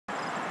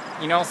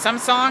You know, some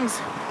songs,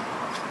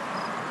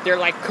 they're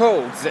like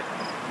codes.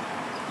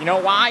 You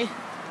know why?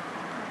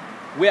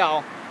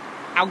 Well,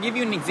 I'll give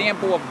you an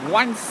example of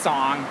one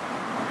song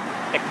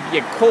that could be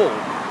a code.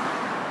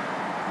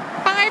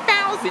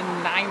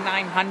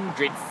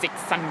 5,900,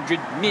 600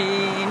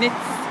 minutes.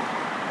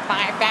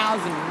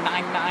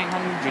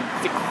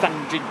 5,900,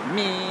 600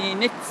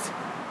 minutes.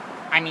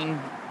 I mean,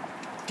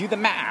 do the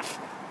math.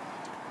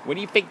 What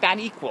do you think that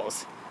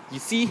equals? You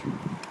see?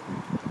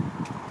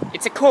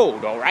 It's a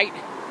code, alright?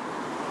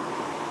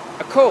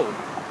 A code.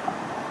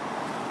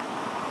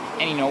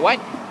 And you know what?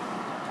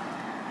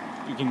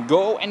 You can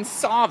go and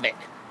solve it.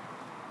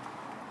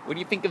 What do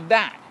you think of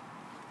that?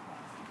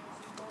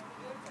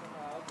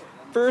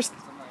 First,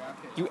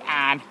 you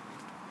add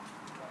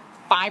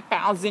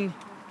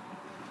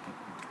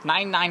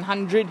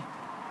 5,900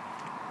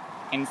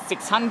 and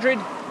 600.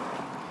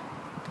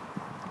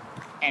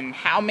 And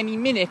how many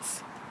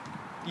minutes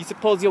do you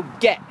suppose you'll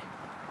get?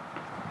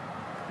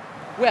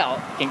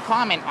 Well, you can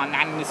comment on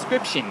that in the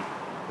description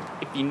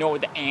if you know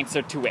the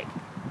answer to it.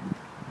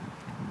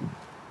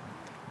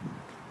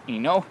 You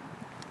know,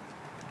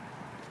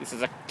 this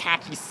is a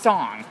catchy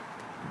song.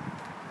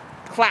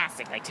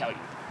 Classic, I tell you.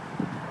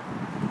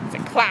 It's a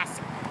classic.